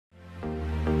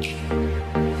Okay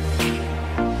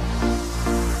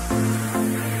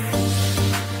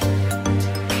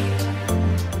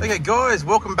guys,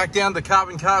 welcome back down to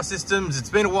Carbon Car Systems. It's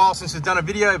been a while since we've done a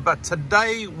video, but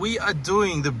today we are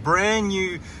doing the brand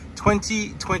new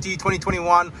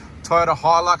 2021 Toyota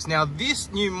Hilux. Now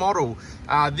this new model,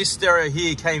 this stereo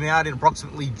here came out in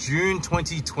approximately June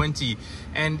 2020.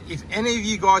 And if any of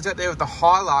you guys out there with the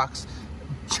Hilux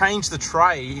change the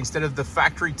tray instead of the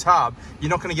factory tub, you're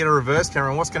not going to get a reverse camera,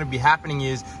 and what's going to be happening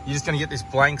is you're just going to get this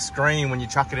blank screen when you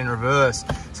chuck it in reverse.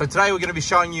 So today we're going to be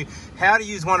showing you how to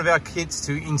use one of our kits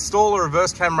to install a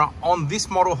reverse camera on this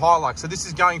model Hilux. So this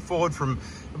is going forward from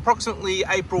approximately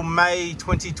April, May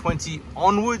 2020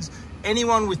 onwards.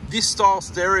 Anyone with this style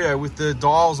stereo with the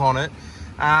dials on it,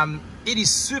 it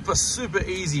is super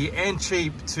easy and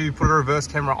cheap to put a reverse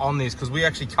camera on this, because we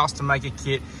actually custom make a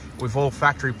kit with all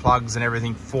factory plugs and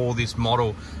everything for this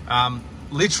model.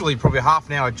 Literally probably a half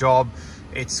an hour job.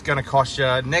 It's going to cost you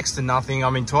next to nothing. I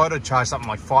mean, Toyota charge something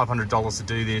like $500 to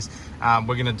do this.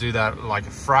 We're going to do that like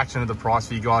a fraction of the price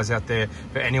for you guys out there,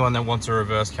 for anyone that wants a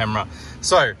reverse camera.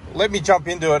 So let me jump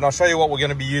into it and I'll show you what we're going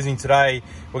to be using today.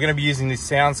 We're going to be using this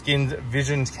SoundSkin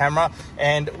Vision camera,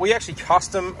 and we actually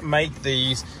custom make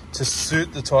these to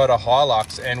suit the Toyota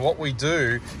Hilux. And what we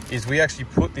do is we actually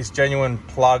put this genuine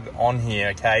plug on here,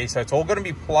 okay? So it's all going to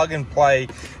be plug and play,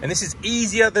 and this is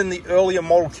easier than the earlier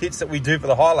model kits that we do for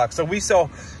the Hilux. So we sell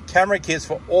camera kits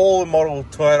for all the model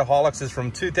Toyota Hiluxes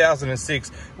from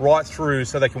 2006 right through,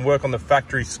 so they can work on the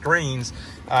factory screens.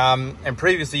 And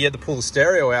previously you had to pull the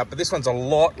stereo out, but this one's a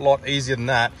lot easier than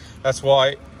that. That's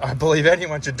why I believe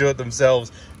anyone should do it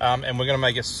themselves, and we're going to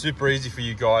make it super easy for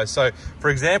you guys. So for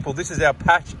example, this is our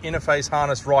patch interface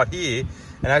harness right here,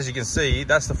 and as you can see,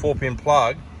 that's the 4-pin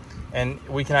plug, and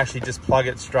we can actually just plug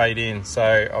it straight in. So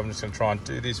I'm just going to try and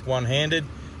do this one-handed,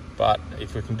 but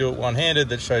if we can do it one-handed,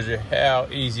 that shows you how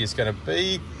easy it's going to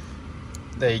be.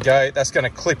 There you go. That's going to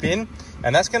clip in,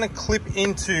 and that's going to clip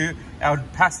into our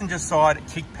passenger side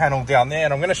kick panel down there.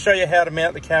 And I'm going to show you how to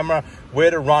mount the camera,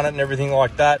 where to run it and everything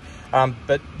like that.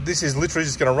 But this is literally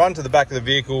just going to run to the back of the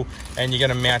vehicle and you're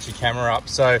going to mount your camera up.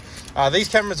 So these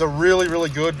cameras are really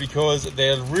good because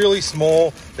they're really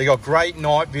small. They got great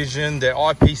night vision. They're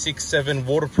IP67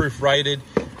 waterproof rated.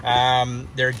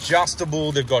 They're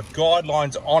adjustable. They've got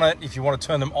guidelines on it. If you want to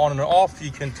turn them on and off,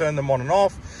 you can turn them on and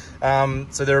off.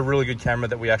 So they're a really good camera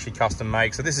that we actually custom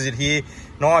make. So this is it here.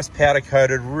 Nice powder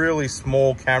coated, really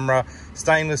small camera,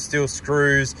 stainless steel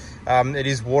screws. It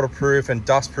is waterproof and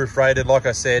dust proof rated, like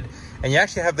I said. And you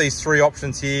actually have these three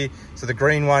options here. So the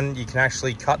green one, you can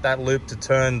actually cut that loop to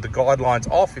turn the guidelines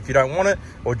off if you don't want it,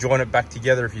 or join it back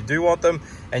together if you do want them.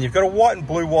 And you've got a white and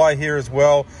blue wire here as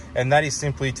well, and that is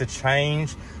simply to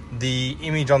change the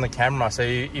image on the camera. So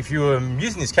if you were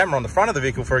using this camera on the front of the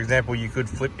vehicle, for example, you could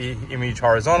flip the image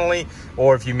horizontally,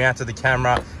 or if you mounted the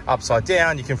camera upside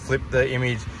down, you can flip the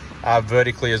image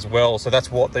vertically as well. So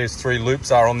that's what these three loops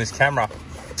are on this camera.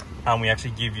 We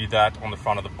actually give you that on the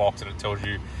front of the box, and it tells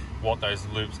you what those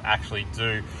loops actually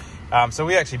do. So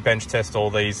we actually bench test all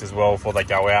these as well before they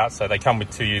go out. So they come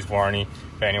with 2 years warranty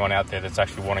for anyone out there that's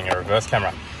actually wanting a reverse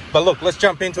camera. But look, let's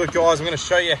jump into it, guys. I'm going to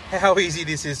show you how easy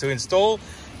this is to install.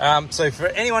 So for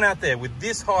anyone out there with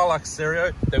this Hilux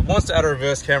stereo that wants to add a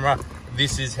reverse camera,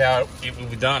 this is how it will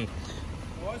be done.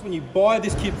 Guys, when you buy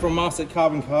this kit from us at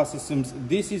Carbon Car Systems,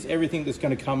 this is everything that's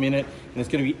going to come in it, and it's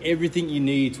going to be everything you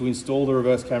need to install the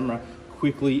reverse camera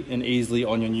quickly and easily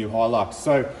on your new Hilux.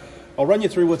 So I'll run you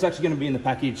through what's actually going to be in the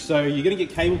package. So you're going to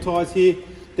get cable ties here.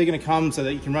 They're going to come so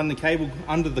that you can run the cable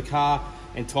under the car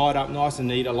and tie it up nice and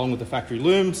neat along with the factory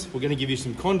looms. We're going to give you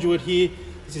some conduit here.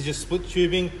 This is just split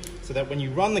tubing, so that when you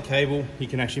run the cable, you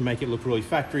can actually make it look really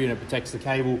factory, and it protects the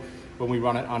cable when we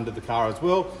run it under the car as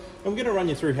well. And we're going to run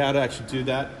you through how to actually do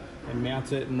that and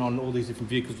mount it, and on all these different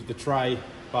vehicles with the tray,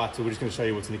 but we're just going to show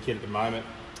you what's in the kit at the moment.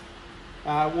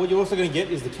 What you're also going to get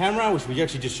is the camera, which we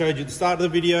actually just showed you at the start of the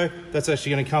video. That's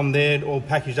actually going to come there all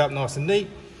packaged up nice and neat.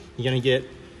 You're going to get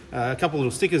a couple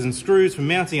little stickers and screws for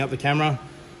mounting up the camera.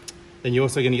 Then you're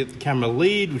also going to get the camera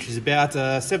lead, which is about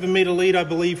a 7-meter lead, I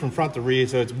believe, from front to rear.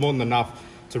 So it's more than enough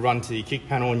to run to your kick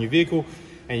panel on your vehicle.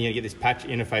 And you're going to get this patch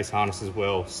interface harness as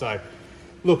well. So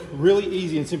look, really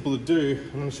easy and simple to do.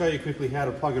 I'm going to show you quickly how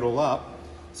to plug it all up.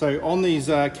 So on these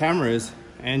cameras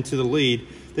and to the lead,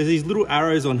 there's these little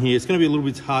arrows on here. It's going to be a little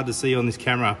bit hard to see on this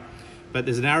camera, but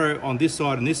there's an arrow on this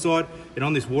side and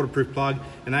on this waterproof plug,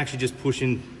 and they actually just push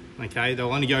in. Okay,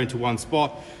 they'll only go into one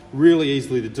spot, really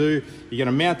easily to do. You're going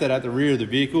to mount that at the rear of the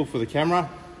vehicle for the camera,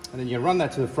 and then you're going to run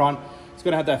that to the front. It's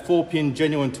going to have that 4-pin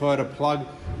genuine Toyota plug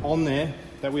on there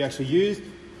that we actually use.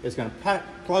 It's going to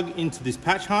plug into this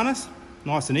patch harness,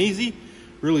 nice and easy.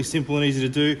 Really simple and easy to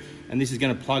do, and this is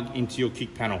going to plug into your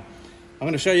kick panel. I'm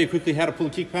going to show you quickly how to pull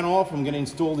the kick panel off. I'm going to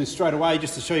install this straight away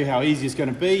just to show you how easy it's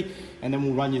going to be, and then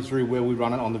we'll run you through where we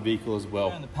run it on the vehicle as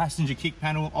well. And the passenger kick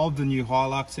panel of the new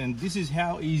Hilux, and this is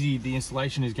how easy the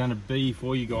installation is going to be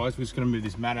for you guys. We're just going to move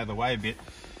this mat out of the way a bit.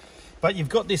 But you've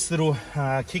got this little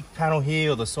kick panel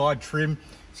here, or the side trim.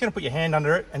 Just going to put your hand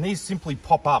under it, and these simply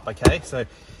pop up, okay? So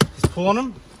just pull on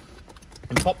them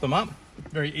and pop them up.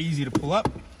 Very easy to pull up,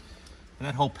 and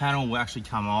that whole panel will actually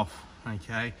come off,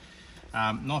 okay?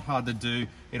 Not hard to do.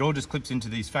 It all just clips into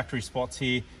these factory spots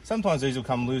here. Sometimes these will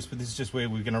come loose, but this is just where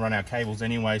we're going to run our cables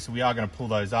anyway, so we are going to pull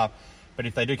those up. But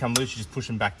if they do come loose, you just push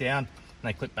them back down and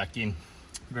they clip back in.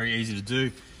 Very easy to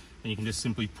do, and you can just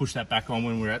simply push that back on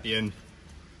when we're at the end.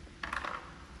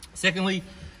 Secondly,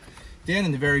 down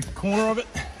in the very corner of it,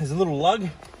 there's a little lug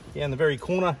down the very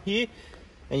corner here,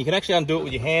 and you can actually undo it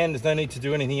with your hand. There's no need to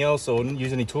do anything else or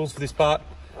use any tools for this part.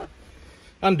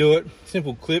 Undo it,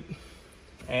 simple clip,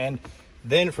 and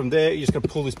then from there, you're just going to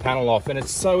pull this panel off, and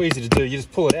it's so easy to do. You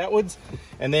just pull it outwards,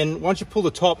 and then once you pull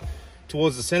the top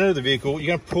towards the center of the vehicle,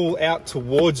 you're going to pull out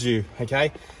towards you,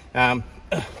 okay? A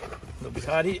little bit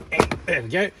hard here, and there we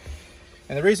go.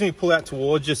 And the reason you pull out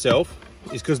towards yourself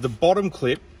is because the bottom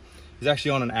clip is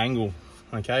actually on an angle,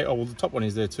 okay? Oh, well, the top one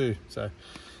is there too, so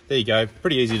there you go.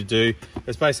 Pretty easy to do.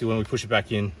 It's basically when we push it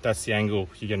back in, that's the angle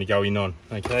you're going to go in on,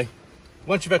 okay?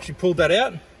 Once you've actually pulled that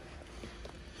out,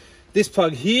 this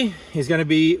plug here is going to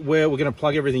be where we're going to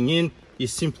plug everything in. You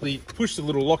simply push the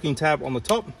little locking tab on the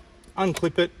top,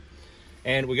 unclip it,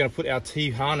 and we're going to put our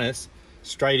T-harness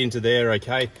straight into there,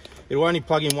 okay? It will only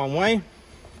plug in one way.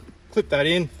 Clip that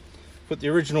in, put the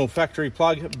original factory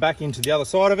plug back into the other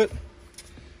side of it,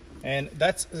 and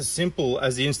that's as simple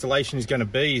as the installation is going to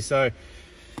be. So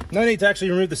no need to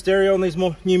actually remove the stereo on these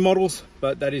new models,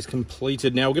 but that is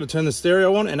completed. Now we're going to turn the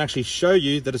stereo on and actually show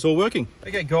you that it's all working.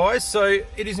 Okay guys, so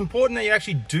it is important that you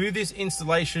actually do this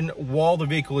installation while the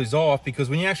vehicle is off, because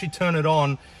when you actually turn it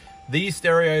on, these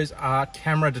stereos are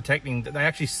camera detecting. They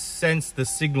actually sense the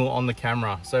signal on the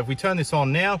camera. So if we turn this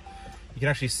on now, you can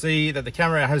actually see that the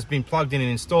camera has been plugged in and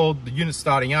installed. The unit's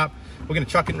starting up. We're going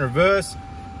to chuck it in reverse,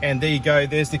 and there you go.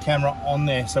 There's the camera on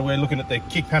there. So we're looking at the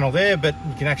kick panel there, but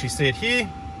you can actually see it here.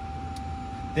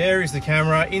 There is the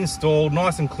camera installed,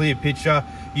 nice and clear picture.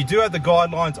 You do have the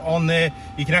guidelines on there.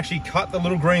 You can actually cut the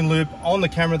little green loop on the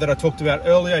camera that I talked about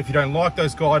earlier if you don't like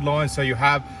those guidelines, so you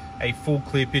have a full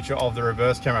clear picture of the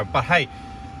reverse camera. But hey,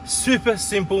 super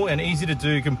simple and easy to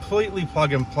do, completely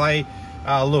plug and play.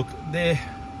 Look, they're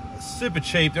super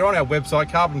cheap. They're on our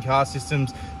website, Carbon Car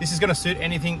Systems. This is going to suit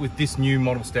anything with this new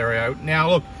model stereo. Now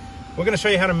look, we're going to show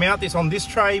you how to mount this on this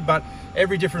tray, but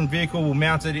every different vehicle will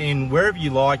mount it in wherever you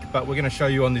like, but we're going to show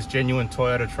you on this genuine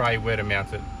Toyota tray where to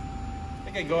mount it.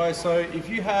 Okay guys, so if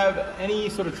you have any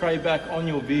sort of tray back on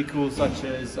your vehicle, such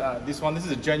as this one, this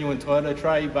is a genuine Toyota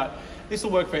tray, but this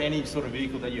will work for any sort of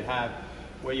vehicle that you have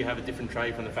where you have a different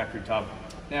tray from the factory tub.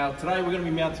 Now today we're going to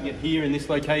be mounting it here in this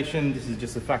location. This is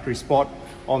just a factory spot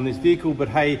on this vehicle, but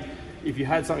hey, if you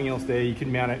had something else there, you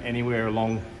can mount it anywhere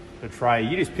along the tray.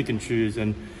 You just pick and choose,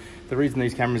 and the reason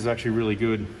these cameras are actually really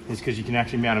good is because you can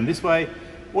actually mount them this way,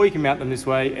 or you can mount them this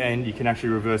way, and you can actually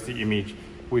reverse the image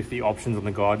with the options on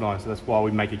the guidelines. So that's why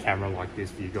we make a camera like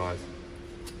this for you guys.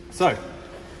 So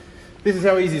this is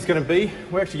how easy it's going to be.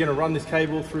 We're actually going to run this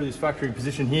cable through this factory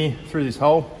position here, through this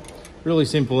hole. Really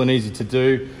simple and easy to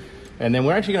do. And then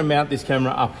we're actually going to mount this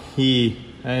camera up here.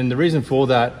 And the reason for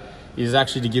that is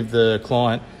actually to give the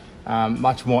client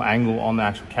much more angle on the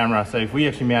actual camera. So if we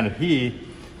actually mount it here,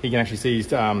 he can actually see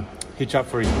his hitch up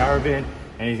for his caravan,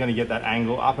 and he's going to get that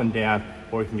angle up and down,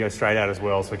 or he can go straight out as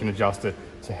well, so he can adjust it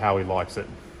to how he likes it.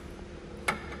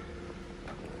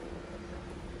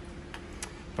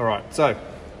 All right, so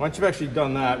once you've actually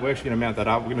done that, we're actually going to mount that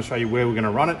up. We're going to show you where we're going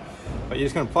to run it, but you're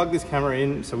just going to plug this camera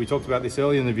in. So we talked about this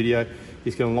earlier in the video.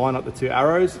 He's going to line up the two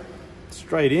arrows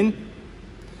straight in.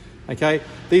 Okay,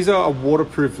 these are a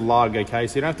waterproof lug, okay,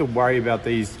 so you don't have to worry about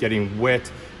these getting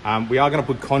wet. We are going to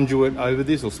put conduit over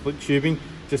this, or split tubing,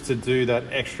 just to do that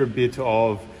extra bit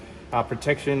of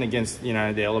protection against, you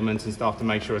know, the elements and stuff, to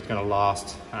make sure it's going to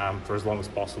last for as long as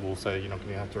possible, so you're not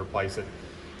going to have to replace it.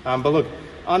 But look,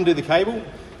 undo the cable.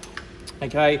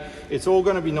 Okay, it's all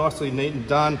going to be nicely neat and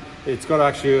done. It's got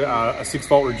actually a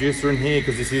 6-volt reducer in here,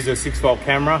 because this is a 6-volt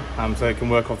camera, so it can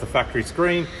work off the factory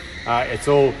screen. It's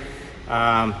all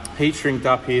heat shrinked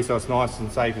up here, so it's nice and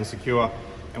safe and secure.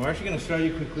 And we're actually going to show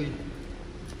you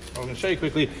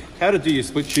quickly, how to do your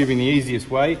split tubing the easiest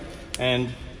way. And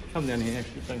come down here,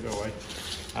 actually, don't go away,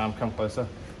 come closer.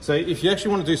 So if you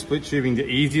actually want to do split tubing the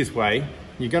easiest way,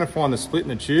 you're going to find the split in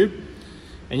the tube,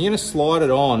 and you're going to slide it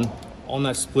on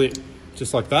that split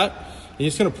just like that. You're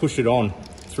just going to push it on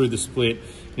through the split.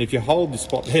 And if you hold the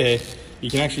spot there,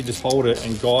 you can actually just hold it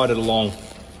and guide it along,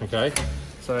 okay?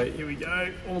 So here we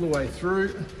go, all the way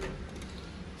through.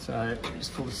 So let me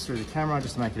just pull this through the camera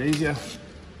just to make it easier.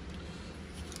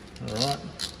 All right.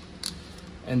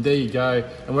 And there you go.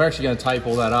 And we're actually going to tape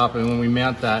all that up, and when we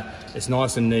mount that, it's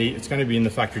nice and neat. It's going to be in the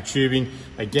factory tubing.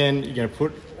 Again, you're going to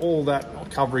put all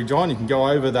that coverage on. You can go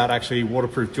over that actually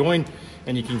waterproof joint,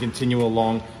 and you can continue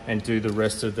along and do the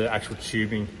rest of the actual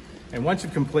tubing. And once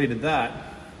you've completed that,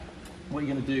 what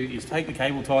you're going to do is take the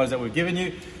cable ties that we've given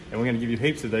you, and we're going to give you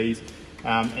heaps of these,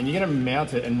 and you're going to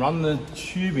mount it and run the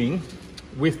tubing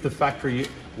with the factory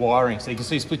wiring. So you can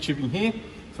see split tubing here.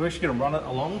 So we're actually going to run it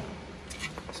along.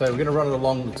 So we're going to run it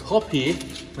along the top here,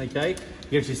 okay? You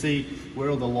can actually see where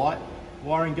all the light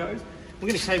wiring goes. We're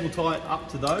going to cable tie it up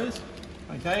to those,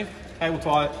 okay? Cable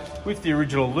tie it with the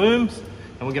original looms,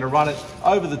 and we're going to run it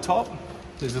over the top.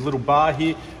 There's a little bar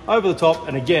here, over the top,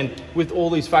 and again, with all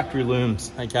these factory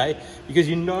looms, okay? Because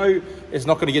you know it's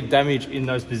not going to get damaged in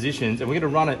those positions, and we're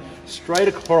going to run it straight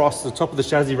across the top of the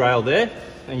chassis rail there,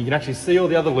 and you can actually see all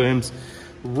the other looms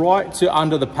right to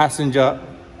under the passenger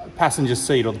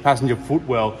seat or the passenger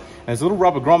footwell. And there's a little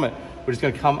rubber grommet which is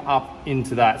going to come up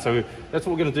into that. So that's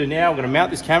what we're going to do now. We're going to mount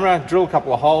this camera, drill a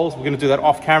couple of holes. We're going to do that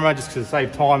off camera just to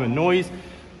save time and noise.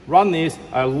 Run this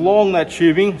along that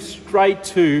tubing straight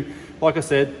to, like I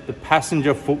said, the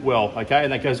passenger footwell, okay?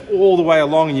 And that goes all the way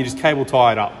along, and you just cable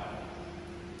tie it up.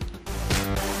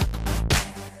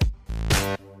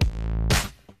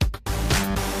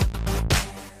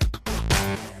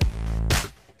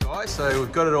 Guys, so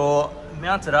we've got it all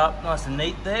mounted up nice and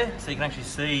neat there, so you can actually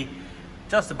see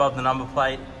just above the number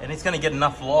plate, and it's going to get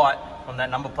enough light on that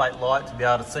number plate light to be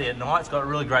able to see at night. It's got a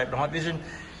really great night vision.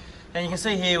 And you can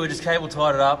see here, we just cable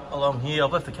tied it up along here.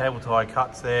 I've left the cable tie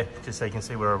cuts there just so you can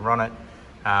see where I've run it.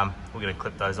 We're going to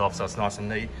clip those off so it's nice and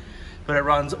neat. But it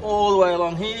runs all the way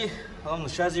along here, along the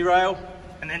chassis rail,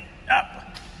 and then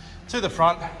up to the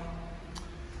front,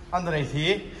 underneath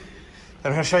here. And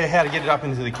I'm going to show you how to get it up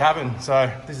into the cabin. So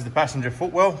this is the passenger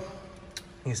footwell.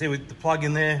 You can see with the plug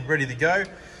in there, ready to go.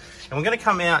 And we're going to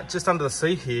come out just under the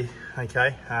seat here,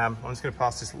 okay? I'm just going to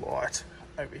pass this light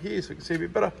over here so we can see a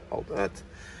bit better. Hold that.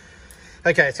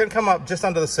 Okay, it's going to come up just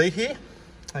under the seat here.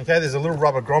 Okay, there's a little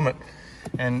rubber grommet.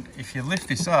 And if you lift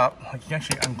this up, you can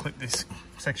actually unclip this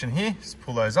section here, just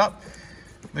pull those up,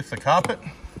 lift the carpet,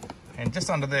 and just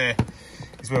under there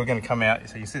is where we're going to come out.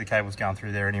 So you see the cables going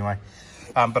through there anyway.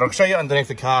 But I'll show you underneath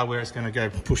the car where it's going to go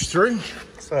push through.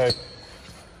 So, have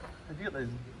you got those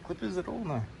clippers at all?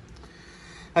 No.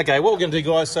 Okay, what we're going to do,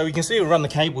 guys, so you can see we run the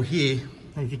cable here,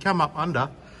 and if you come up under,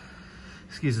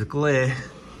 excuse the glare,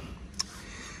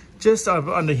 just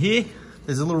over under here,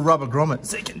 there's a little rubber grommet,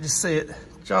 so you can just see it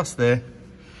just there.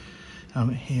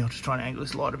 Here, I'll just try and angle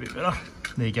this light a bit better.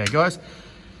 There you go, guys.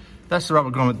 That's the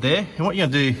rubber grommet there, and what you're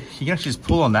going to do, you can actually just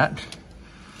pull on that,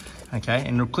 okay,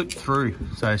 and it'll clip through.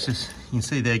 So it's just, you can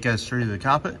see there it goes through to the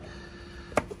carpet.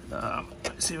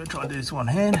 Let's see if I try to do this one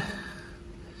hand.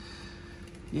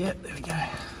 Yeah, there we go.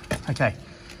 Okay,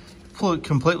 pull it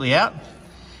completely out.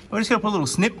 We're just gonna put a little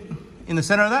snip in the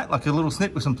center of that, like a little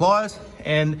snip with some pliers,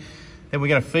 and then we're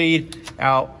gonna feed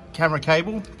our camera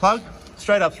cable plug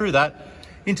straight up through that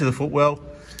into the footwell.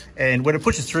 And when it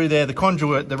pushes through there, the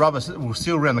conduit, the rubber will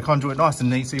seal around the conduit nice and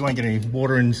neat, so you won't get any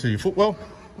water into your footwell.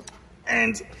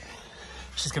 And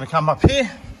it's just gonna come up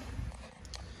here,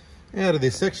 out of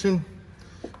this section,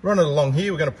 run it along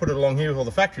here. We're gonna put it along here with all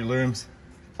the factory looms,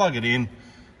 plug it in,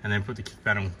 and then put the kick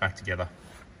panel back together.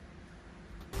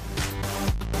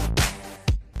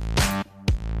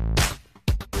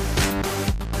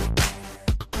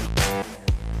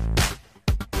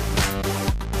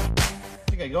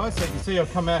 Okay guys, so you can see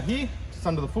I've come out here, just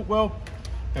under the footwell,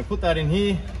 and put that in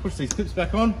here, push these clips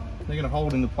back on. They're gonna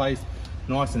hold into place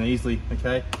nice and easily,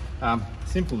 okay?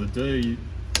 Simple to do, you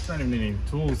don't even need any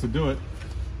tools to do it.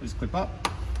 Just clip up,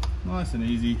 nice and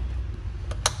easy,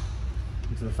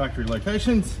 into the factory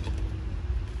locations.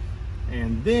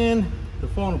 And then the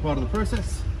final part of the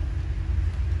process,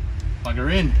 plug her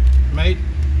in, mate,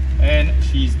 and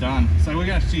she's done. So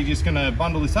we're actually just gonna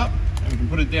bundle this up, and we can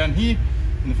put it down here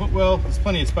in the footwell. There's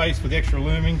plenty of space for the extra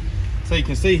looming. So you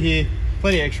can see here,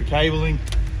 plenty of extra cabling.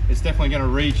 It's definitely gonna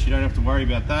reach, you don't have to worry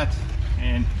about that.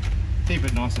 And keep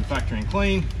it nice and factory and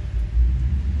clean.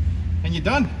 And you're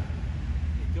done.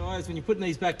 Guys, when you're putting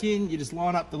these back in, you just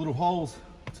line up the little holes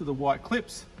to the white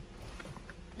clips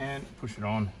and push it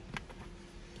on.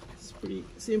 It's pretty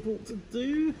simple to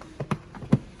do.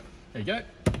 There you go.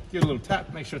 Give it a little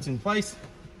tap, make sure it's in place.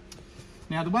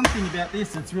 Now the one thing about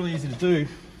this that's really easy to do,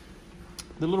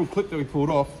 the little clip that we pulled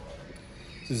off,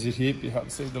 This is it here, you have to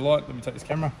see the light. Let me take this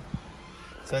camera.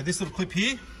 So this little clip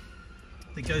here,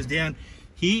 that goes down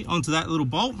here onto that little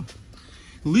bolt.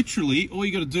 Literally, all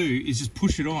you got to do is just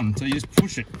push it on. So you just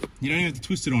push it. You don't even have to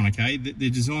twist it on, okay? They're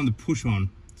designed to push on.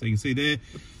 So you can see there,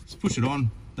 just push it on.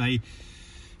 They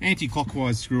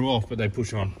anti-clockwise screw off, but they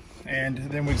push on. And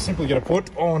then we're simply going to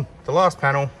put on the last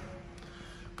panel,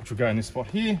 which will go in this spot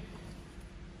here.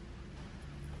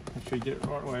 Make sure you get it the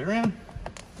right way around.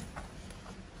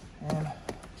 And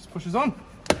just pushes on.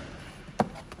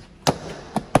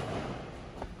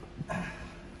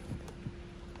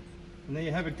 And there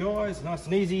you have it, guys. Nice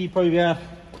and easy, probably about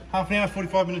half an hour,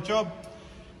 45-minute job.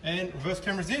 And reverse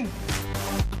camera's in.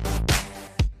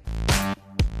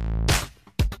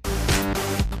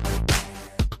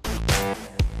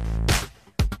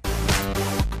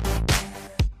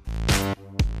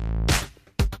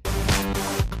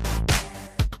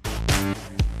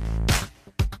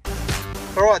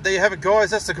 All right, there you have it, guys.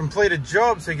 That's the completed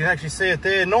job, so you can actually see it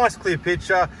there. Nice clear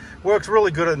picture. Works really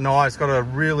good at night. It's got a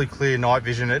really clear night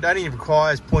vision. It only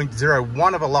requires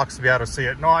 0.01 of a lux to be able to see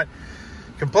at night.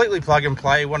 Completely plug and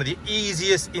play. One of the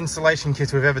easiest installation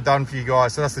kits we've ever done for you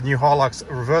guys. So that's the new Hilux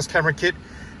reverse camera kit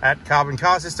at Carbon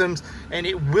Car Systems, and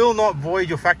it will not void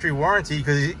your factory warranty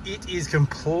because it is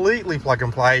completely plug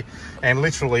and play and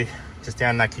literally just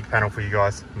down that kick panel for you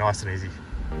guys. Nice and easy.